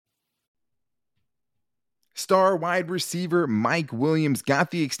Star wide receiver Mike Williams got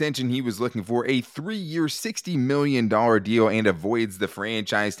the extension he was looking for, a 3-year, $60 million deal, and avoids the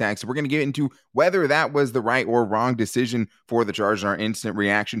franchise tag. So we're going to get into whether that was the right or wrong decision for the Chargers, our instant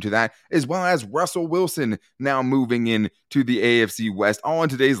reaction to that, as well as Russell Wilson now moving in to the AFC West, all in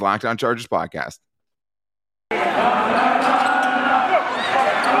today's Locked On Chargers podcast.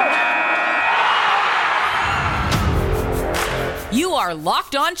 You are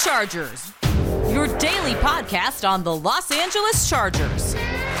Locked On Chargers, your daily podcast on the Los Angeles Chargers,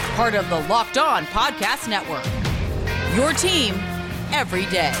 part of the Locked On Podcast Network, your team every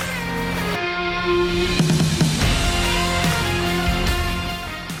day.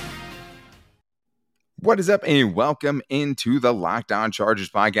 What is up, and welcome into the Locked On Chargers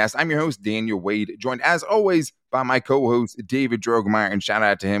podcast. I'm your host, Daniel Wade, joined as always by my co-host, David Drogemeyer, and shout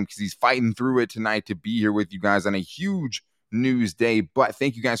out to him because he's fighting through it tonight to be here with you guys on a huge news day. But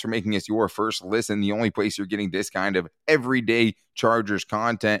thank you guys for making us your first listen, the only place you're getting this kind of everyday Chargers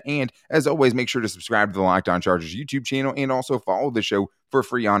content. And as always, make sure to subscribe to the Locked On Chargers YouTube channel and also follow the show for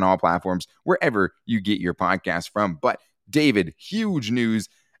free on all platforms wherever you get your podcast from. But David, huge news.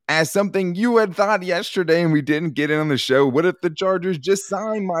 As something you had thought yesterday and we didn't get it on the show, what if the Chargers just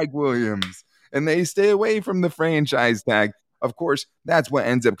sign Mike Williams and they stay away from the franchise tag? Of course, that's what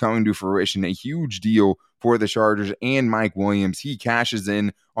ends up coming to fruition, a huge deal for the Chargers and Mike Williams. He cashes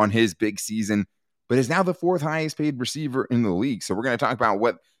in on his big season, but is now the fourth highest paid receiver in the league. So we're going to talk about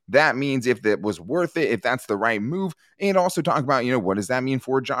what that means, if that was worth it, if that's the right move, and also talk about, what does that mean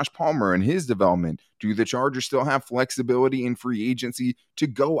for Josh Palmer and his development? Do the Chargers still have flexibility in free agency to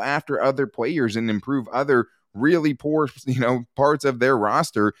go after other players and improve other really poor, parts of their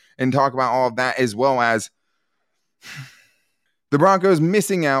roster, and talk about all of that, as well as the Broncos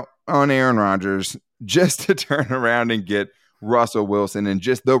missing out on Aaron Rodgers just to turn around and get Russell Wilson, and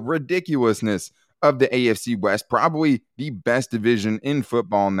just the ridiculousness of the AFC West, probably the best division in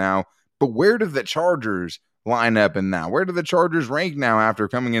football now. But where do the Chargers line up in now? Where do the Chargers rank now after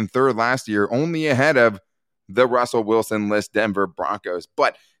coming in third last year, only ahead of the Russell Wilson list Denver Broncos?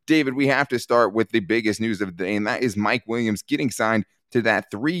 But David, we have to start with the biggest news of the day, and that is Mike Williams getting signed to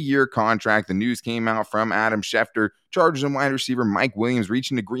that 3-year contract. The news came out from Adam Schefter. Chargers and wide receiver Mike Williams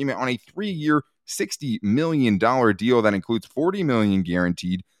reached an agreement on a 3-year, $60 million deal that includes $40 million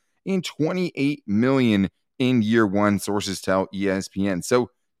guaranteed and $28 million in year one, sources tell ESPN. So,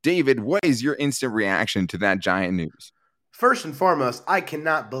 David, what is your instant reaction to that giant news? First and foremost, I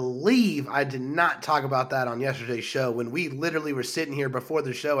cannot believe I did not talk about that on yesterday's show when we literally were sitting here before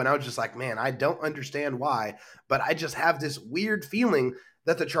the show, and I was just like, man, I don't understand why, but I just have this weird feeling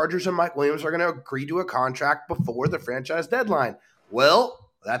that the Chargers and Mike Williams are going to agree to a contract before the franchise deadline. Well,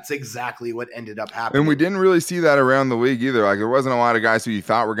 that's exactly what ended up happening. And we didn't really see that around the league either. Like, there wasn't a lot of guys who you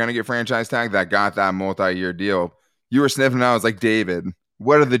thought were going to get franchise tag that got that multi-year deal. You were sniffing out. I was like, David,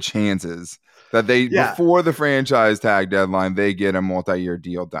 what are the chances that they, before the franchise tag deadline, they get a multi-year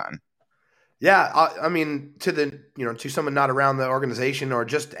deal done? Yeah, I mean, to someone not around the organization or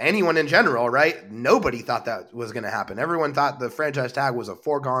just anyone in general, right? Nobody thought that was going to happen. Everyone thought the franchise tag was a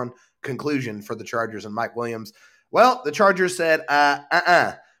foregone conclusion for the Chargers and Mike Williams. Well, the Chargers said,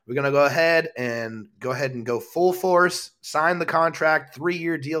 we're going to go ahead and go full force, sign the contract,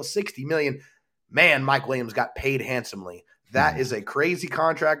 3-year deal, $60 million. Man, Mike Williams got paid handsomely. That is a crazy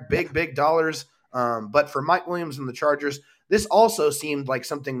contract, big dollars. But for Mike Williams and the Chargers, this also seemed like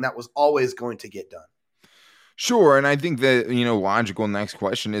something that was always going to get done. Sure, and I think the logical next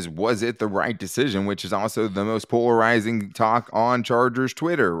question is, was it the right decision, which is also the most polarizing talk on Chargers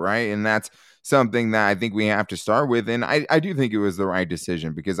Twitter, right? And that's something that I think we have to start with. And I do think it was the right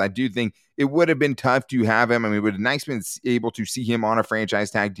decision, because I do think it would have been tough to have him. I mean, it would have nice been able to see him on a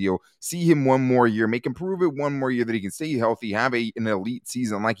franchise tag deal, see him one more year, make him prove it one more year that he can stay healthy, have an elite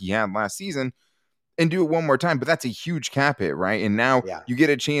season like he had last season, and do it one more time. But that's a huge cap hit, right? And now you get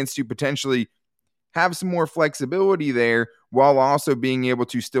a chance to potentially have some more flexibility there while also being able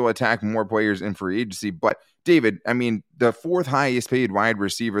to still attack more players in free agency. But David, I mean, the fourth highest paid wide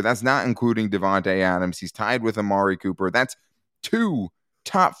receiver, that's not including Devontae Adams. He's tied with Amari Cooper. That's 2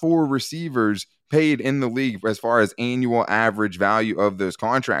 top 4 receivers paid in the league as far as annual average value of those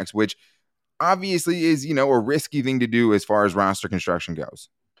contracts, which obviously is, a risky thing to do as far as roster construction goes.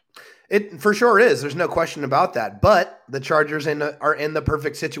 It for sure is. There's no question about that. But the Chargers are in the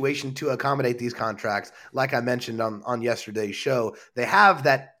perfect situation to accommodate these contracts. Like I mentioned on yesterday's show, they have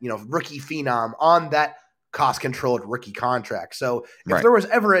that, rookie phenom on that cost-controlled rookie contract. So if there was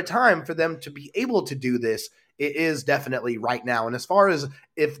ever a time for them to be able to do this, it is definitely right now. And as far as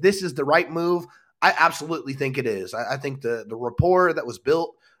if this is the right move, I absolutely think it is. I think the rapport that was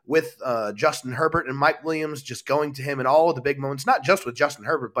built with Justin Herbert and Mike Williams just going to him in all of the big moments, not just with Justin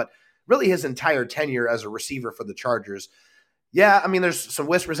Herbert, but really his entire tenure as a receiver for the Chargers. Yeah, I mean, there's some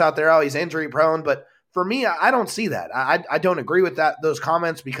whispers out there, oh, he's injury prone, but for me, I don't see that. I don't agree with those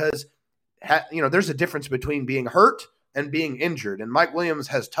comments because, there's a difference between being hurt and being injured, and Mike Williams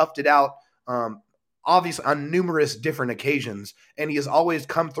has toughed it out obviously on numerous different occasions, and he has always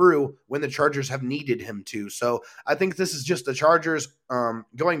come through when the Chargers have needed him to. So I think this is just the Chargers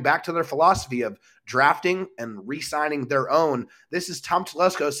going back to their philosophy of drafting and re-signing their own. This is Tom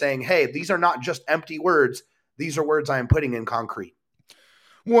Telesco saying, hey, these are not just empty words. These are words I am putting in concrete.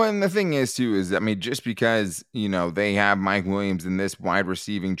 Well, and the thing is, too, is, I mean, just because, they have Mike Williams in this wide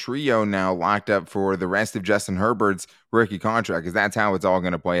receiving trio now locked up for the rest of Justin Herbert's rookie contract, because that's how it's all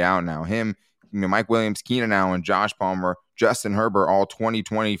going to play out now. Him, Mike Williams, Keenan Allen, Josh Palmer, Justin Herbert, all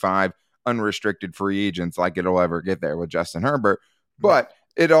 2025 unrestricted free agents, like it'll ever get there with Justin Herbert. But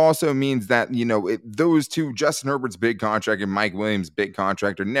it also means that, those two, Justin Herbert's big contract and Mike Williams' big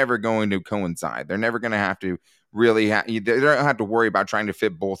contract, are never going to coincide. They're never going to have to really they don't have to worry about trying to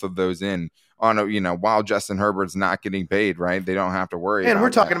fit both of those in on while Justin Herbert's not getting paid, right? They don't have to worry. And we're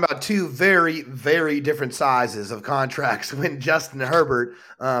talking about two very, very different sizes of contracts when Justin Herbert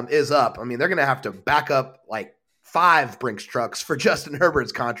is up. I mean, they're going to have to back up like 5 Brinks trucks for Justin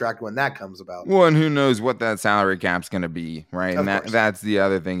Herbert's contract when that comes about. Well, and who knows what that salary cap's going to be, right? And that's the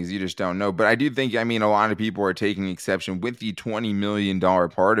other thing, is you just don't know. But I do think, a lot of people are taking exception with the $20 million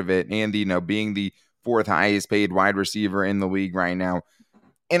part of it, and being the 4th highest paid wide receiver in the league right now.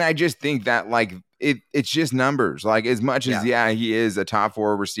 And I just think that it's just numbers. Like, as much as he is a top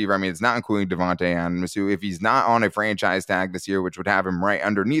 4 receiver. I mean, it's not including Devontae Adams, who, if he's not on a franchise tag this year, which would have him right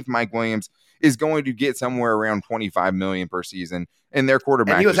underneath Mike Williams, is going to get somewhere around $25 million per season. And their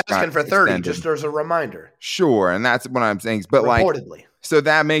quarterback, and he was asking for 30, extended. just as a reminder. Sure, and that's what I'm saying. But reportedly, so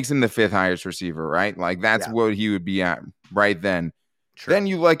that makes him the 5th highest receiver, right? Like, that's what he would be at right then. True. Then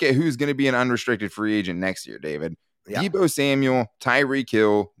you look at who's going to be an unrestricted free agent next year, David. Yeah. Deebo Samuel, Tyreek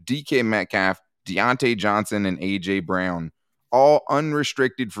Hill, DK Metcalf, Deontay Johnson, and A.J. Brown, all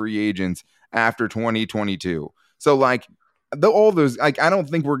unrestricted free agents after 2022. So, all those, I don't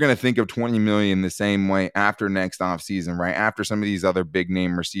think we're going to think of $20 million the same way after next offseason, right? After some of these other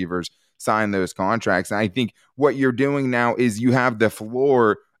big-name receivers sign those contracts. And I think what you're doing now is you have the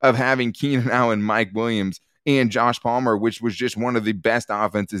floor of having Keenan Allen, Mike Williams, and Josh Palmer, which was just one of the best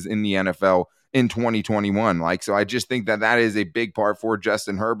offenses in the NFL in 2021. So I just think that is a big part for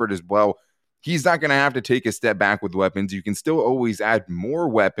Justin Herbert as well. He's not going to have to take a step back with weapons. You can still always add more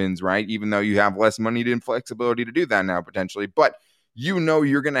weapons, right? Even though you have less money and flexibility to do that now, potentially. But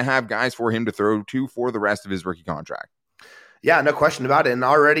you're going to have guys for him to throw to for the rest of his rookie contract. Yeah, no question about it. And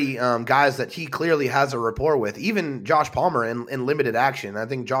already guys that he clearly has a rapport with, even Josh Palmer in limited action. I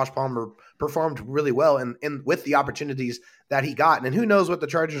think Josh Palmer performed really well in with the opportunities that he got. And who knows what the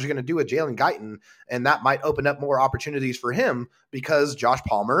Chargers are going to do with Jalen Guyton. And that might open up more opportunities for him because Josh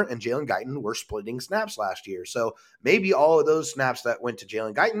Palmer and Jalen Guyton were splitting snaps last year. So maybe all of those snaps that went to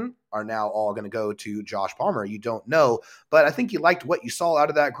Jalen Guyton are now all going to go to Josh Palmer. You don't know. But I think you liked what you saw out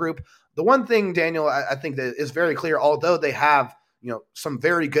of that group. The one thing, Daniel, I think that is very clear, although they have, some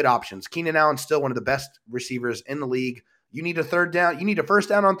very good options. Keenan Allen's still one of the best receivers in the league. You need a third down. You need a first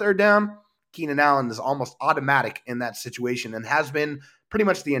down on third down. Keenan Allen is almost automatic in that situation and has been pretty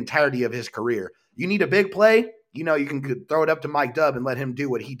much the entirety of his career. You need a big play. You can throw it up to Mike Dubb and let him do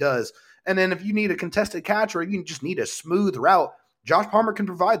what he does. And then if you need a contested catch or you just need a smooth route, Josh Palmer can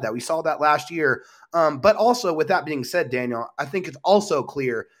provide that. We saw that last year. But also, with that being said, Daniel, I think it's also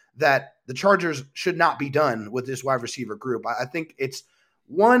clear that the Chargers should not be done with this wide receiver group. I think it's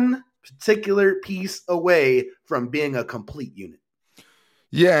one particular piece away from being a complete unit.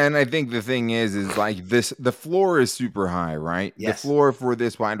 Yeah, and I think the thing is the floor is super high, right? Yes. The floor for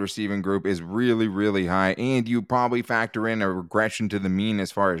this wide receiving group is really, really high, and you probably factor in a regression to the mean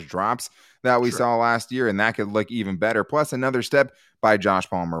as far as drops that we saw last year, and that could look even better. Plus another step by Josh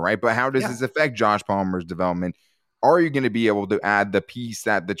Palmer, right? But how does this affect Josh Palmer's development? Are you going to be able to add the piece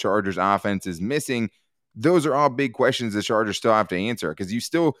that the Chargers offense is missing? Those are all big questions the Chargers still have to answer, because you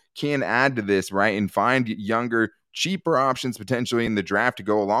still can add to this, right? And find younger, cheaper options potentially in the draft to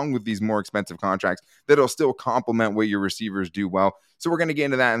go along with these more expensive contracts that'll still complement what your receivers do well. So we're going to get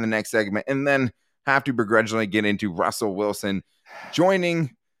into that in the next segment, and then have to begrudgingly get into Russell Wilson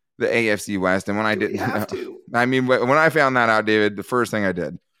joining the AFC West. And when I didn't have to, I mean, when I found that out, David, the first thing I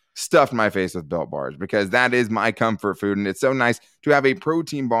did, stuffed my face with Built Bars, because that is my comfort food. And it's so nice to have a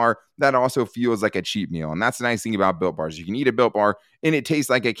protein bar that also feels like a cheap meal. And that's the nice thing about Built Bars. You can eat a Built Bar and it tastes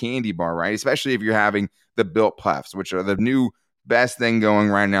like a candy bar, right? Especially if you're having the Built Puffs, which are the new best thing going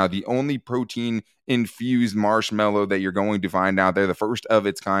right now. The only protein infused marshmallow that you're going to find out there, the first of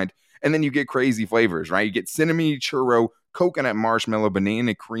its kind. And then you get crazy flavors, right? You get cinnamon churro, coconut marshmallow,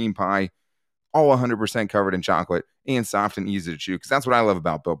 banana cream pie, all 100% covered in chocolate and soft and easy to chew. Because that's what I love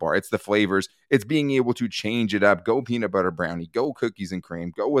about Built Bar. It's the flavors. It's being able to change it up. Go peanut butter brownie, go cookies and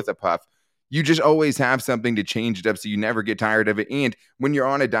cream, go with a puff. You just always have something to change it up so you never get tired of it. And when you're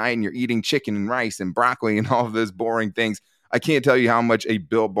on a diet and you're eating chicken and rice and broccoli and all of those boring things, I can't tell you how much a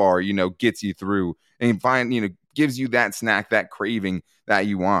Built Bar, gets you through and gives you that snack, that craving that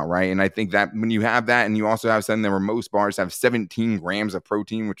you want, right? And I think that when you have that and you also have something where most bars have 17 grams of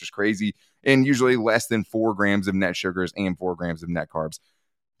protein, which is crazy, and usually less than 4 grams of net sugars and 4 grams of net carbs.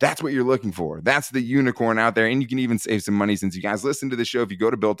 That's what you're looking for. That's the unicorn out there. And you can even save some money since you guys listen to the show. If you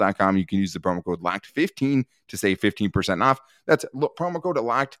go to Built.com, you can use the promo code LOCKED15 to save 15% off. That's promo code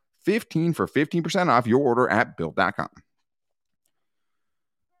LOCKED15 for 15% off your order at Built.com.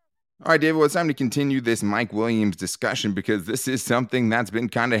 All right, David, well, it's time to continue this Mike Williams discussion because this is something that's been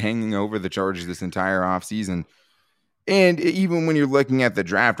kind of hanging over the Chargers this entire offseason. And even when you're looking at the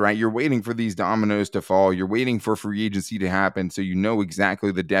draft, right, you're waiting for these dominoes to fall. You're waiting for free agency to happen so you know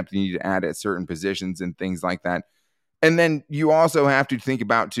exactly the depth you need to add at certain positions and things like that. And then you also have to think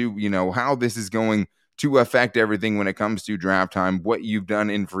about, too, how this is going to affect everything when it comes to draft time, what you've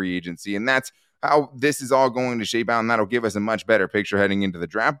done in free agency. And that's how this is all going to shape out, and that'll give us a much better picture heading into the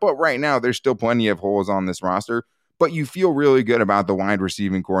draft. But right now, there's still plenty of holes on this roster, but you feel really good about the wide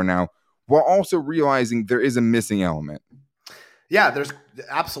receiving core now, while also realizing there is a missing element. Yeah, there's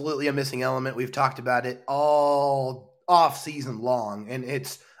absolutely a missing element. We've talked about it all off season long, and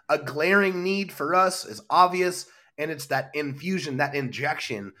it's a glaring need for us. It's obvious, and it's that infusion, that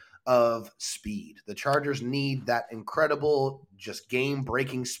injection of speed. The Chargers need that incredible, just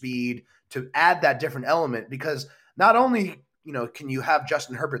game-breaking speed to add that different element, because not only, can you have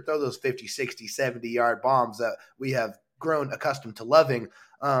Justin Herbert throw those 50, 60, 70-yard bombs that we have grown accustomed to loving,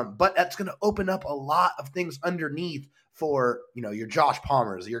 but that's going to open up a lot of things underneath for, your Josh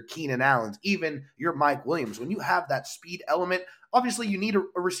Palmers, your Keenan Allens, even your Mike Williams. When you have that speed element, obviously you need a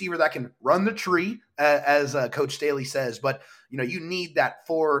receiver that can run the tree, as Coach Staley says, but, you need that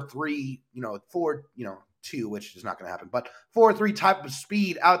 4-3, 4-2, which is not going to happen, but 4-3 type of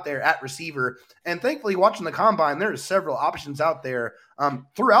speed out there at receiver. And thankfully, watching the combine, there's several options out there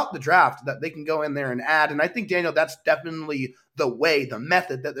throughout the draft that they can go in there and add. And I think, Daniel, that's definitely the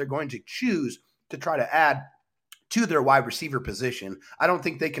method that they're going to choose to try to add to their wide receiver position. I don't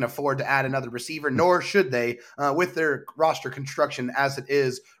think they can afford to add another receiver, nor should they with their roster construction as it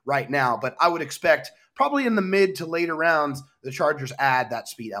is right now. But I would expect probably in the mid to later rounds, the Chargers add that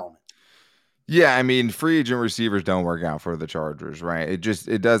speed element. Yeah, I mean, free agent receivers don't work out for the Chargers, right?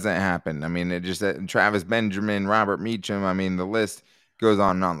 It doesn't happen. I mean, Travis Benjamin, Robert Meacham, I mean, the list goes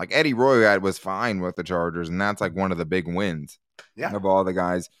on and on. Like Eddie Royal was fine with the Chargers, and that's like one of the big wins of all the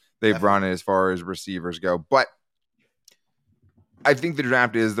guys they've brought in as far as receivers go. But I think the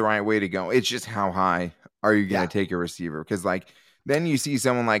draft is the right way to go. It's just how high are you going to take a receiver? Because then you see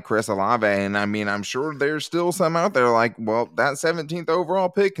someone like Chris Olave, and I mean, I'm sure there's still some out there like, well, that 17th overall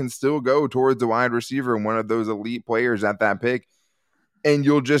pick can still go towards a wide receiver and one of those elite players at that pick, and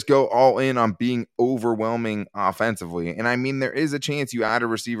you'll just go all in on being overwhelming offensively. And I mean, there is a chance you add a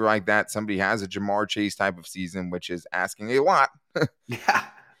receiver like that. Somebody has a Jamar Chase type of season, which is asking a lot. Yeah.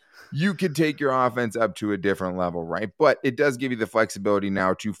 You could take your offense up to a different level, right? But it does give you the flexibility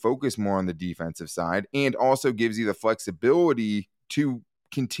now to focus more on the defensive side, and also gives you the flexibility to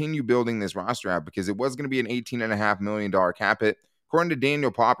continue building this roster out, because it was going to be an $18.5 million cap hit. According to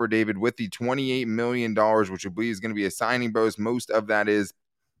Daniel Popper, David, with the $28 million, which I believe is going to be a signing bonus, most of that is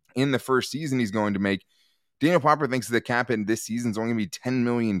in the first season he's going to make. Daniel Popper thinks the cap hit this season is only going to be $10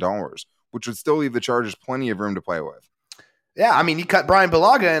 million, which would still leave the Chargers plenty of room to play with. Yeah, I mean, you cut Brian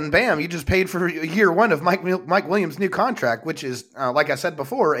Bulaga and bam, you just paid for year one of Mike Williams' new contract, which is, like I said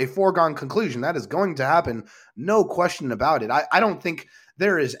before, a foregone conclusion. That is going to happen. No question about it. I don't think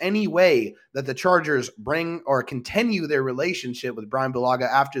there is any way that the Chargers bring or continue their relationship with Brian Bulaga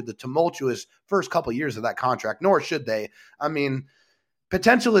after the tumultuous first couple years of that contract, nor should they. I mean,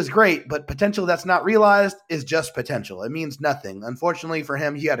 potential is great, but potential that's not realized is just potential. It means nothing. Unfortunately for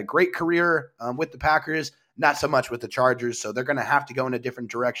him, he had a great career with the Packers, not so much with the Chargers, so they're going to have to go in a different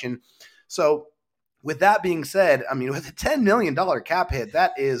direction. So with that being said, I mean, with a $10 million cap hit,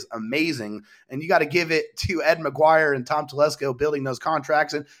 that is amazing. And you got to give it to Ed McGuire and Tom Telesco building those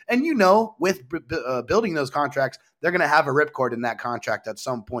contracts. And with building those contracts, they're going to have a ripcord in that contract at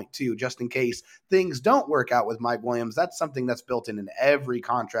some point too, just in case things don't work out with Mike Williams. That's something that's built in every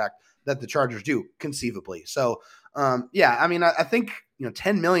contract that the Chargers do, conceivably. So Yeah, I mean, I think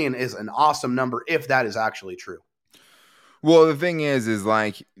 10 million is an awesome number if that is actually true. Well, the thing is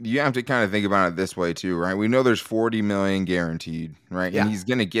like you have to kind of think about it this way too, right? We know there's 40 million guaranteed, right? Yeah. And he's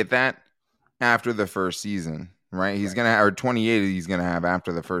going to get that after the first season, right? He's going to have, or 28 he's going to have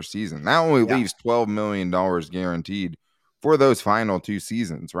after the first season. That only leaves $12 million guaranteed for those final 2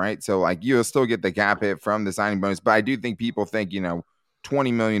 seasons, right? So like you'll still get the cap hit from the signing bonus, but I do think people think,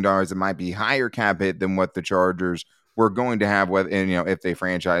 $20 million, it might be higher cap hit than what the Chargers were going to have with, if they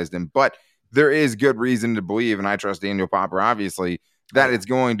franchised him. But there is good reason to believe, and I trust Daniel Popper, obviously, that it's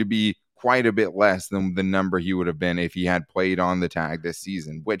going to be quite a bit less than the number he would have been if he had played on the tag this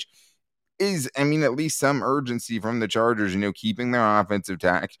season, which is, at least some urgency from the Chargers, keeping their offensive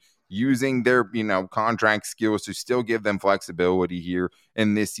tact, using their, contract skills to still give them flexibility here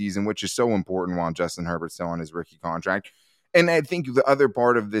in this season, which is so important while Justin Herbert's still on his rookie contract. And I think the other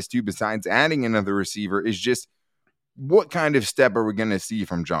part of this too, besides adding another receiver, is just what kind of step are we going to see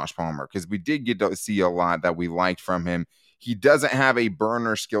from Josh Palmer? Because we did get to see a lot that we liked from him. He doesn't have a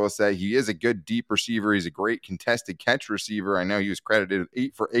burner skill set. He is a good deep receiver. He's a great contested catch receiver. I know he was credited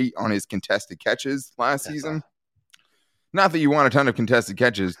 8 for 8 on his contested catches last season. Not that you want a ton of contested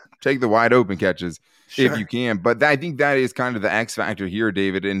catches. Take the wide open catches if you can. But I think that is kind of the X factor here,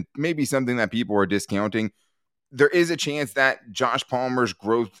 David, and maybe something that people are discounting. There is a chance that Josh Palmer's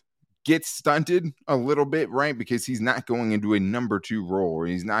growth gets stunted a little bit, right? Because he's not going into a number 2 role, or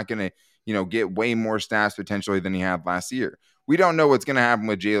he's not going to, get way more snaps potentially than he had last year. We don't know what's going to happen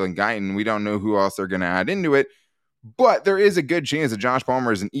with Jalen Guyton. We don't know who else they're going to add into it, but there is a good chance that Josh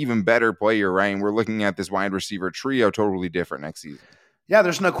Palmer is an even better player, right? And we're looking at this wide receiver trio totally different next season. Yeah,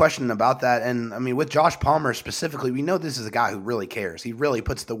 there's no question about that. And I mean, with Josh Palmer specifically, we know this is a guy who really cares. He really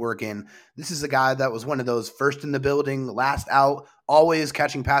puts the work in. This is a guy that was one of those first in the building, last out, always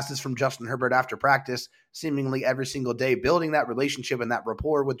catching passes from Justin Herbert after practice, seemingly every single day, building that relationship and that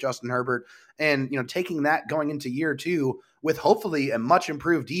rapport with Justin Herbert. And, taking that going into year 2 with hopefully a much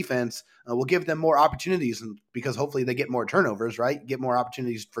improved defense will give them more opportunities, because hopefully they get more turnovers, right? Get more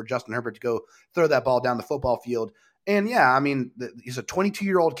opportunities for Justin Herbert to go throw that ball down the football field. And yeah, I mean, he's a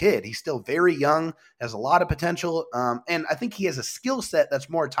 22-year-old kid. He's still very young, has a lot of potential. And I think he has a skill set that's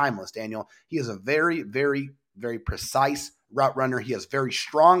more timeless, Daniel. He is a very, very, very precise route runner. He has very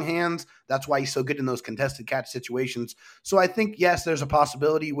strong hands. That's why he's so good in those contested catch situations. So I think, yes, there's a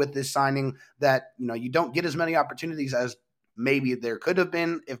possibility with this signing that, you don't get as many opportunities as maybe there could have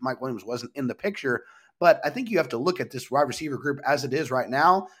been if Mike Williams wasn't in the picture. But I think you have to look at this wide receiver group as it is right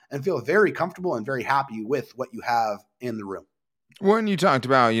now and feel very comfortable and very happy with what you have in the room. When you talked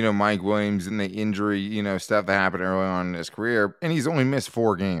about, Mike Williams and the injury, stuff that happened early on in his career, and he's only missed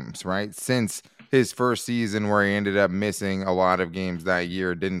 4 games, right? Since his first season, where he ended up missing a lot of games that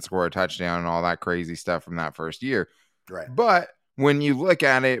year, didn't score a touchdown and all that crazy stuff from that first year. Right. But when you look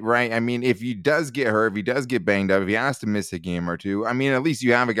at it, right, if he does get hurt, if he does get banged up, if he has to miss a game or 2, at least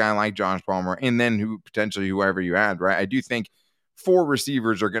you have a guy like Josh Palmer, and then whoever you add, right? I do think 4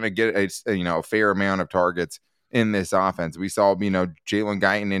 receivers are going to get a fair amount of targets in this offense. We saw, Jalen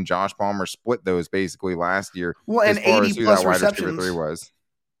Guyton and Josh Palmer split those basically last year. Well, and 80 plus receptions was.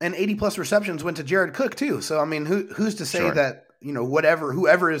 And 80 plus receptions went to Jared Cook too. So, I mean, who's to say that,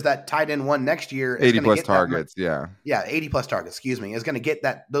 whoever is that tight end 1 next year, is 80 plus targets. Yeah, 80 plus targets, is going to get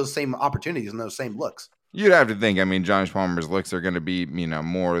those same opportunities and those same looks. You'd have to think, Josh Palmer's looks are going to be,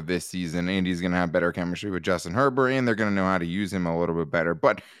 more this season, and he's going to have better chemistry with Justin Herbert, and they're going to know how to use him a little bit better.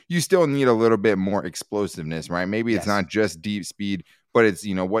 But you still need a little bit more explosiveness, right? Maybe it's not just deep speed, but it's,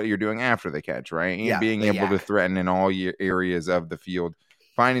 what you're doing after the catch, right? And being able to threaten in all areas of the field.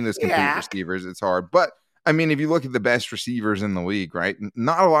 Finding those complete receivers, it's hard. But, if you look at the best receivers in the league, right,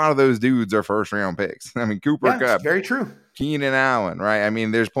 not a lot of those dudes are first-round picks. Cooper Kupp. Very true. Keenan Allen, right?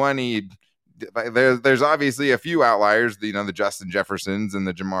 There's plenty. There's obviously a few outliers, the Justin Jeffersons and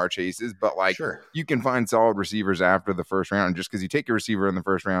the Jamar Chases, but you can find solid receivers after the first round. Just because you take a receiver in the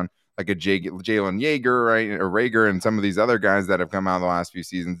first round, like a Jalen Yeager, right, or Rager, and some of these other guys that have come out in the last few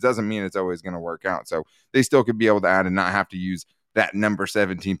seasons, doesn't mean it's always going to work out. So they still could be able to add and not have to use that number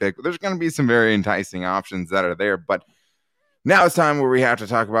 17 pick. But there's going to be some very enticing options that are there. But now it's time where we have to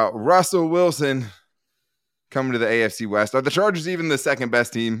talk about Russell Wilson coming to the AFC West. Are the Chargers even the second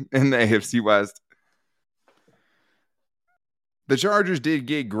best team in the AFC West? The Chargers did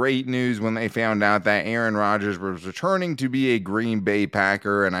get great news when they found out that Aaron Rodgers was returning to be a Green Bay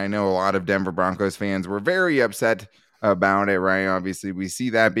Packer, and I know a lot of Denver Broncos fans were very upset about it, right? Obviously, we see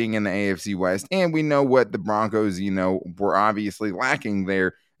that being in the AFC West, and we know what the Broncos, were obviously lacking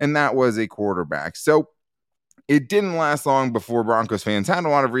there, and that was a quarterback. So it didn't last long before Broncos fans had a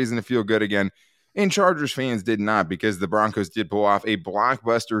lot of reason to feel good again. And Chargers fans did not, because the Broncos did pull off a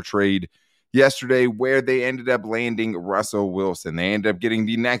blockbuster trade yesterday where they ended up landing Russell Wilson. They ended up getting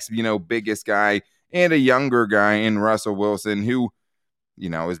the next, biggest guy and a younger guy in Russell Wilson, who,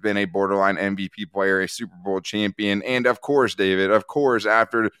 has been a borderline MVP player, a Super Bowl champion. And of course, David,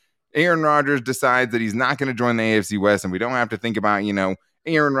 after Aaron Rodgers decides that he's not going to join the AFC West, and we don't have to think about,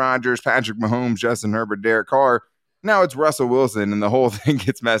 Aaron Rodgers, Patrick Mahomes, Justin Herbert, Derek Carr. Now it's Russell Wilson, and the whole thing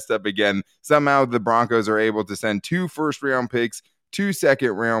gets messed up again. Somehow the Broncos are able to send 2 first-round picks, 2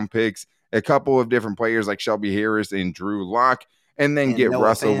 second-round picks, a couple of different players like Shelby Harris and Drew Lock, and then get Noah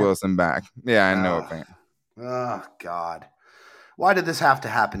Russell Fant. Wilson back. Yeah, I know it. Oh, God. Why did this have to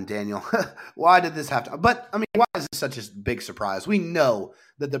happen, Daniel? Why did this have to? But, why is this such a big surprise? We know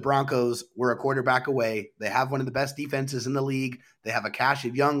that the Broncos were a quarterback away. They have one of the best defenses in the league. They have a cache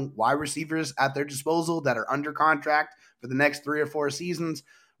of young wide receivers at their disposal that are under contract for the next 3 or 4 seasons.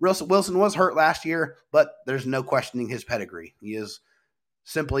 Russell Wilson was hurt last year, but there's no questioning his pedigree. He is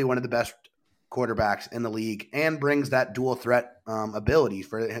simply one of the best quarterbacks in the league and brings that dual threat ability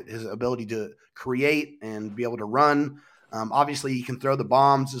for his ability to create and be able to run. Obviously, he can throw the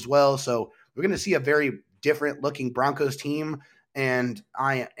bombs as well. So we're going to see a very different looking Broncos team, and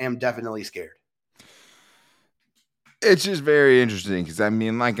I am definitely scared. It's just very interesting because,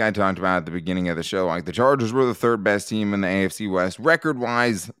 like I talked about at the beginning of the show, like the Chargers were the 3rd best team in the AFC West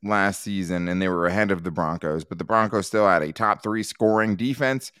record-wise last season, and they were ahead of the Broncos. But the Broncos still had a top 3 scoring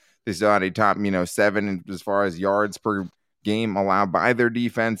defense. They still had a top, 7 as far as yards per game allowed by their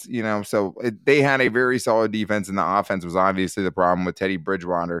defense, so they had a very solid defense, and the offense was obviously the problem with Teddy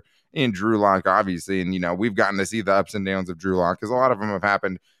Bridgewater and Drew Lock, obviously. And, we've gotten to see the ups and downs of Drew Lock because a lot of them have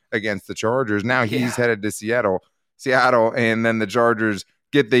happened against the Chargers. Now he's headed to Seattle, and then the Chargers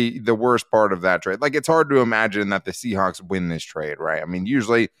get the worst part of that trade. Like, it's hard to imagine that the Seahawks win this trade, right?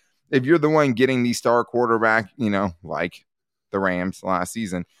 Usually if you're the one getting the star quarterback, like the Rams last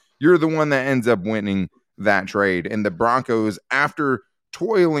season, you're the one that ends up winning that trade. And the Broncos, after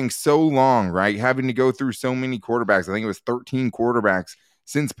toiling so long, right, having to go through so many quarterbacks, I think it was 13 quarterbacks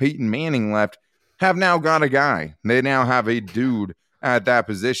since Peyton Manning left, have now got a guy. They now have a dude at that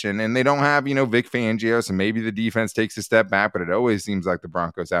position, and they don't have, Vic Fangio, so maybe the defense takes a step back, but it always seems like the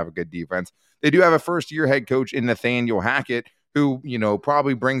Broncos have a good defense. They do have a first-year head coach in Nathaniel Hackett, who,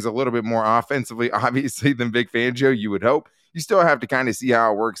 probably brings a little bit more offensively, obviously, than Vic Fangio, you would hope. You still have to kind of see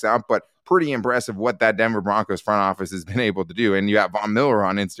how it works out, but pretty impressive what that Denver Broncos front office has been able to do. And you have Von Miller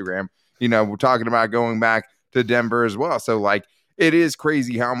on Instagram, we're talking about going back to Denver as well. So, like, it is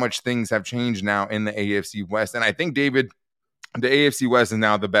crazy how much things have changed now in the AFC West. And I think, David, the AFC West is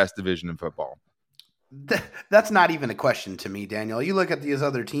now the best division in football. That's not even a question to me, Daniel. You look at these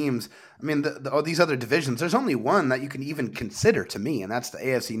other teams, these other divisions, there's only one that you can even consider to me, and that's the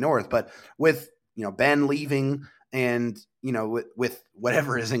AFC North. But with, Ben leaving and, with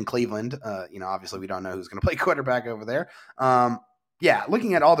whatever is in Cleveland, obviously we don't know who's going to play quarterback over there.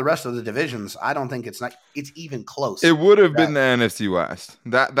 Looking at all the rest of the divisions, I don't think it's even close. It would have been the NFC West.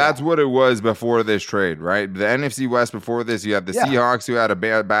 That's what it was before this trade, right? The NFC West before this, you had the Seahawks, who had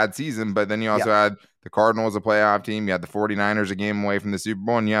a bad season, but then you also had the Cardinals, a playoff team. You had the 49ers, a game away from the Super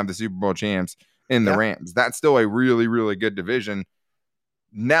Bowl, and you have the Super Bowl champs in the Rams. That's still a really, really good division.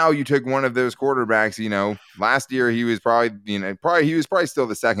 Now you took one of those quarterbacks, last year he was probably still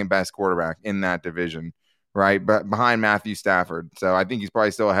the 2nd best quarterback in that division, right? But behind Matthew Stafford. So I think he's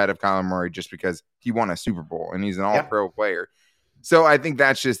probably still ahead of Kyler Murray just because he won a Super Bowl and he's an all-pro player. So I think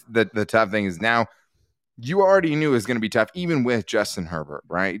that's just the tough thing is now you already knew it was going to be tough, even with Justin Herbert,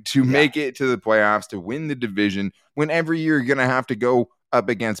 right? To make it to the playoffs, to win the division, when every year you're going to have to go up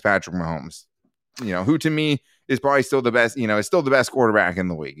against Patrick Mahomes, who to me is probably still the best, is still the best quarterback in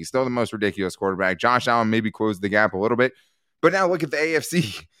the league. He's still the most ridiculous quarterback. Josh Allen maybe closed the gap a little bit, but now look at the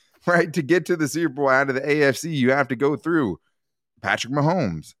AFC, right? To get to the Super Bowl out of the AFC, you have to go through Patrick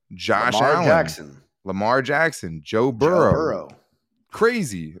Mahomes, Lamar Jackson, Joe Burrow.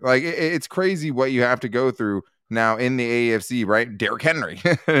 Crazy. Like, it's crazy what you have to go through now in the AFC, right? Derrick Henry.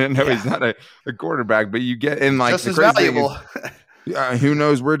 No, he's not a quarterback, but you get in, like, just as valuable. Who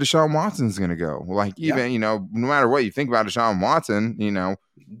knows where Deshaun Watson's going to go? Like, even, no matter what you think about Deshaun Watson, the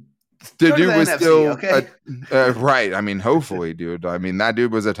dude was NFC, still okay? Right. Hopefully, dude. That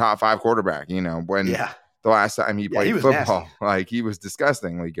dude was a top 5 quarterback, when the last time he played football. Nasty. Like, he was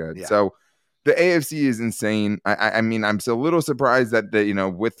disgustingly good. Yeah. So the AFC is insane. I'm still a little surprised that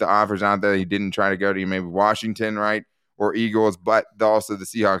with the offers out there, he didn't try to go to maybe Washington, right, or Eagles, but also the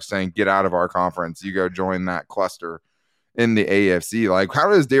Seahawks saying, get out of our conference. You go join that cluster in the AFC. Like, how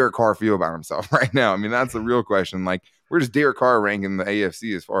does Derek Carr feel about himself right now? That's the real question. Like, where does Derek Carr rank in the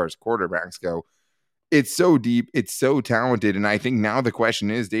AFC as far as quarterbacks go? It's so deep. It's so talented. And I think now the question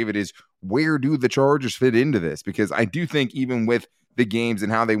is, David, is where do the Chargers fit into this? Because I do think even with the games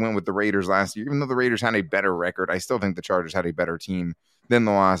and how they went with the Raiders last year, even though the Raiders had a better record, I still think the Chargers had a better team than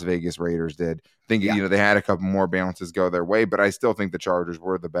the Las Vegas Raiders did. I think, they had a couple more bounces go their way, but I still think the Chargers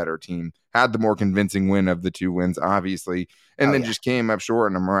were the better team, had the more convincing win of the two wins, obviously, and then just came up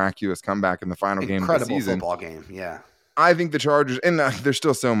short in a miraculous comeback in the final game of the season. Incredible football game, yeah. I think the Chargers, and there's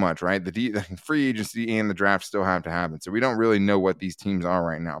still so much, right? The free agency and the draft still have to happen. So we don't really know what these teams are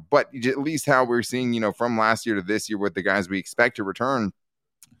right now. But at least how we're seeing, from last year to this year with the guys we expect to return,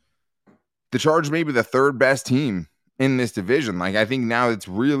 the Chargers may be the third best team in this division. Like, I think now it's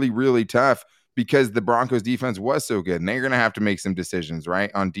really, really tough because the Broncos defense was so good. And they're going to have to make some decisions,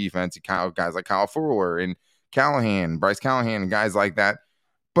 right, on defense. Guys like Kyle Fuller and Bryce Callahan and guys like that.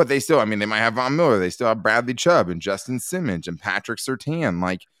 But they still, they might have Von Miller. They still have Bradley Chubb and Justin Simmons and Patrick Surtain.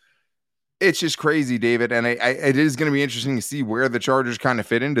 Like, it's just crazy, David. And it is going to be interesting to see where the Chargers kind of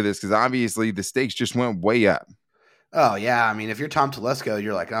fit into this because obviously the stakes just went way up. Oh, yeah. If you're Tom Telesco,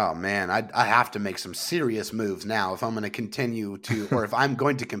 you're like, oh, man, I have to make some serious moves now if I'm going to continue to, or if I'm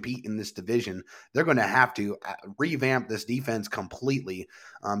going to compete in this division. They're going to have to revamp this defense completely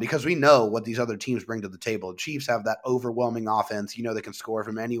because we know what these other teams bring to the table. The Chiefs have that overwhelming offense. They can score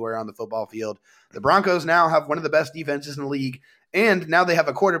from anywhere on the football field. The Broncos now have one of the best defenses in the league, and now they have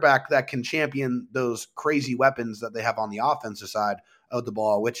a quarterback that can champion those crazy weapons that they have on the offensive side of the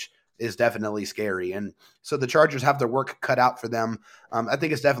ball, which is definitely scary. And so the Chargers have their work cut out for them. I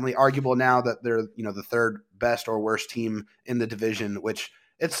think it's definitely arguable now that they're, the third best or worst team in the division, which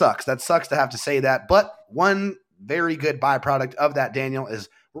it sucks. That sucks to have to say that. But one very good byproduct of that, Daniel, is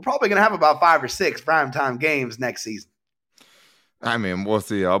we're probably going to have about 5 or 6 primetime games next season. We'll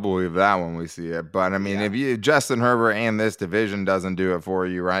see. I'll believe that when we see it. But if Justin Herbert and this division doesn't do it for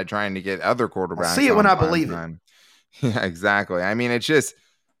you, right? Trying to get other quarterbacks. I'll see it when I believe it. Yeah, exactly. It's just,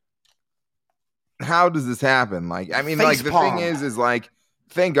 how does this happen? The thing is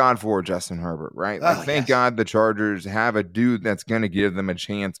thank God for Justin Herbert, right? Thank God the Chargers have a dude that's going to give them a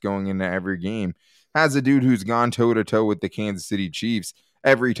chance going into every game. Has a dude who's gone toe-to-toe with the Kansas City Chiefs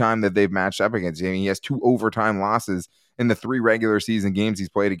every time that they've matched up against him. He has 2 overtime losses in the 3 regular season games he's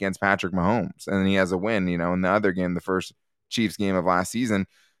played against Patrick Mahomes. And then he has a win, in the other game, the first Chiefs game of last season.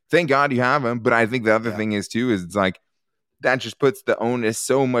 Thank God you have him. But I think the other thing is, too, is that just puts the onus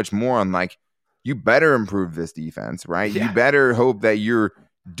so much more on, you better improve this defense, right? Yeah. You better hope that you're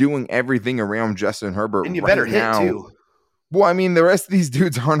doing everything around Justin Herbert. And you better hit too. Well, the rest of these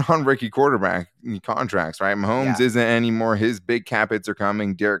dudes aren't on rookie quarterback contracts, right? Mahomes isn't anymore. His big cap hits are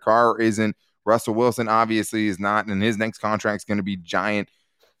coming. Derek Carr isn't. Russell Wilson obviously is not, and his next contract's going to be giant.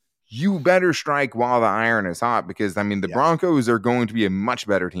 You better strike while the iron is hot because, the Broncos are going to be a much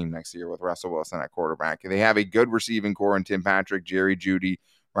better team next year with Russell Wilson at quarterback. They have a good receiving core in Tim Patrick, Jerry Jeudy,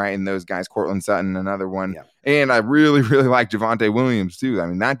 right? And those guys, Cortland Sutton, another one. Yeah. And I really, really like Javonte Williams too.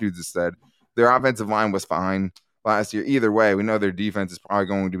 That dude's a stud. Their offensive line was fine last year. Either way, we know their defense is probably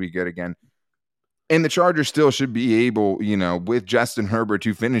going to be good again. And the Chargers still should be able, with Justin Herbert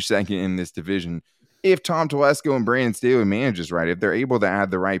to finish second in this division. If Tom Telesco and Brandon Staley manages right, if they're able to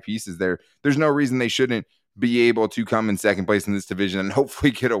add the right pieces there's no reason they shouldn't be able to come in second place in this division and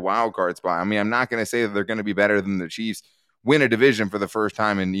hopefully get a wild card spot. I'm not going to say that they're going to be better than the Chiefs, win a division for the first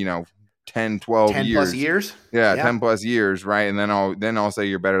time in 10 12 10 years. Plus years. Yeah, 10 plus years, right? And then I'll say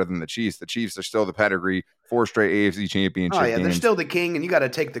you're better than the Chiefs. The Chiefs are still the pedigree, 4 straight AFC championship games. They're still the king, and you got to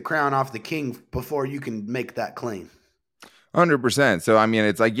take the crown off the king before you can make that claim. 100%. So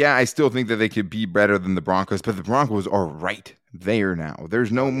it's I still think that they could be better than the Broncos, but the Broncos are right there now.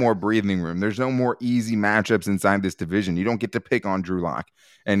 There's no more breathing room. There's no more easy matchups inside this division. You don't get to pick on Drew Lock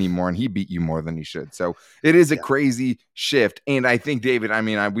anymore, and he beat you more than he should. So it is a crazy shift. And I think, David,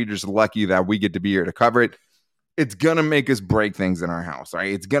 we're just lucky that we get to be here to cover it. It's going to make us break things in our house,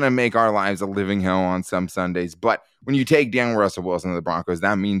 right? It's going to make our lives a living hell on some Sundays. But when you take down Russell Wilson of the Broncos,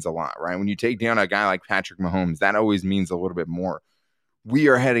 that means a lot, right? When you take down a guy like Patrick Mahomes, that always means a little bit more. We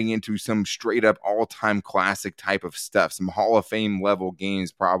are heading into some straight up all-time classic type of stuff, some Hall of Fame level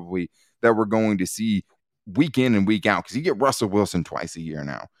games probably that we're going to see week in and week out because you get Russell Wilson twice a year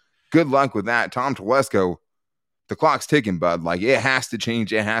now. Good luck with that. Tom Telesco, the clock's ticking, bud. It has to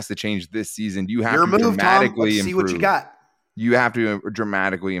change. It has to change this season. You have to dramatically improve. See what you got. You have to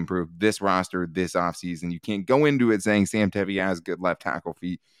dramatically improve this roster this offseason. You can't go into it saying Sam Tevi has good left tackle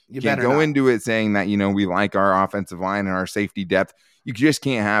feet. You can't go into it saying that, we like our offensive line and our safety depth. You just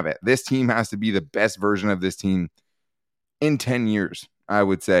can't have it. This team has to be the best version of this team in 10 years, I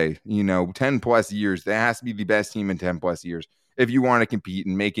would say. 10 plus years. That has to be the best team in 10 plus years. if you want to compete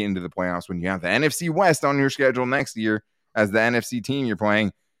and make it into the playoffs when you have the NFC West on your schedule next year as the NFC team you're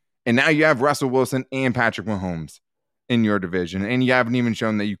playing. And now you have Russell Wilson and Patrick Mahomes in your division, and you haven't even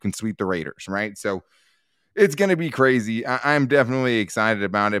shown that you can sweep the Raiders, right? So it's going to be crazy. I'm definitely excited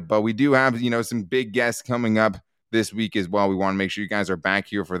about it, but we do have, some big guests coming up this week as well. We want to make sure you guys are back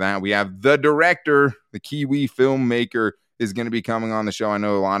here for that. We have the director, the Kiwi filmmaker, is going to be coming on the show. I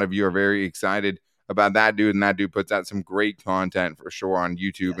know a lot of you are very excited about that dude, and that dude puts out some great content for sure on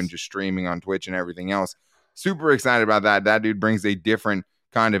YouTube and just streaming on Twitch and everything else. Super excited about that. That dude brings a different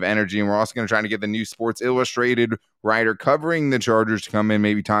kind of energy, and we're also going to try to get the new Sports Illustrated writer covering the Chargers to come in,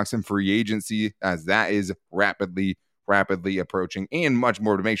 maybe talk some free agency, as that is rapidly approaching, and much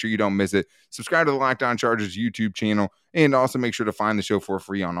more. To make sure you don't miss it, subscribe to the Locked On Chargers YouTube channel, and also make sure to find the show for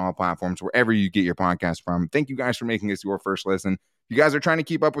free on all platforms wherever you get your podcast from. Thank you guys for making us your first listen. If you guys are trying to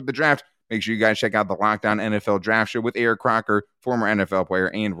keep up with the draft, make sure you guys check out the Locked On NFL Draft Show with Eric Crocker, former NFL player,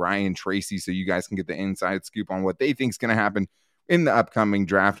 and Ryan Tracy, so you guys can get the inside scoop on what they think is going to happen in the upcoming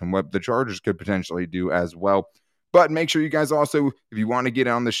draft and what the Chargers could potentially do as well. But make sure you guys also, if you want to get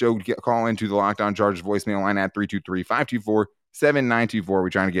on the show, call into the Locked On Chargers voicemail line at 323-524-7924. We're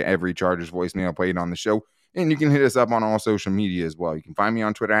trying to get every Chargers voicemail played on the show. And you can hit us up on all social media as well. You can find me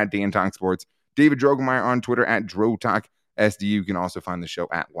on Twitter at DanTalkSports, David Drogemeyer on Twitter at DroTalkSD. You can also find the show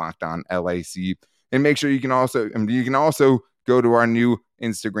at Locked On LAC. And make sure you can also go to our new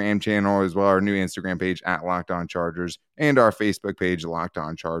Instagram channel as well, our new Instagram page at Locked On Chargers, and our Facebook page, Locked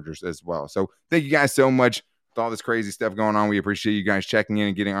On Chargers as well. So thank you guys so much with all this crazy stuff going on. We appreciate you guys checking in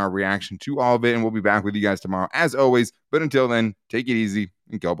and getting our reaction to all of it, and we'll be back with you guys tomorrow as always. But until then, take it easy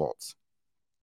and go Bolts.